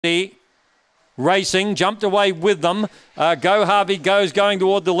Racing, jumped away with them. Go Harvey Go's going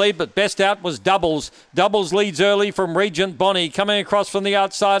toward the lead, but best out was Doubles. Doubles leads early from Regent Bonnie. Coming across from the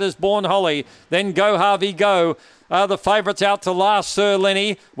outside is Born Holly. Then Go Harvey Go. The favourites out to last, Sir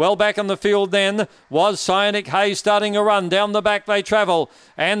Lenny. Well back in the field then was Cyanic Hayes starting a run. Down the back they travel.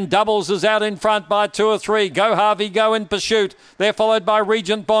 And Doubles is out in front by 2 or 3. Go Harvey Go in pursuit. They're followed by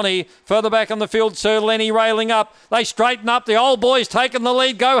Regent Bonnie. Further back in the field, Sir Lenny railing up. They straighten up. The old boy's taken the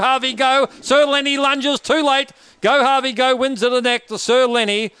lead. Go Harvey Go. Sir Lenny lunges too late. Go Harvey Go wins at the neck to Sir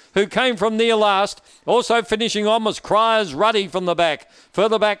Lenny, who came from near last. Also finishing on was Cryers Ruddy from the back.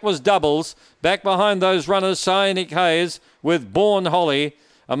 Further back was Doubles. Back behind those runners, Cyanic Hayes with Born Holly.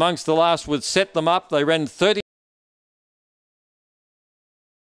 Amongst the last would set them up. They ran 30.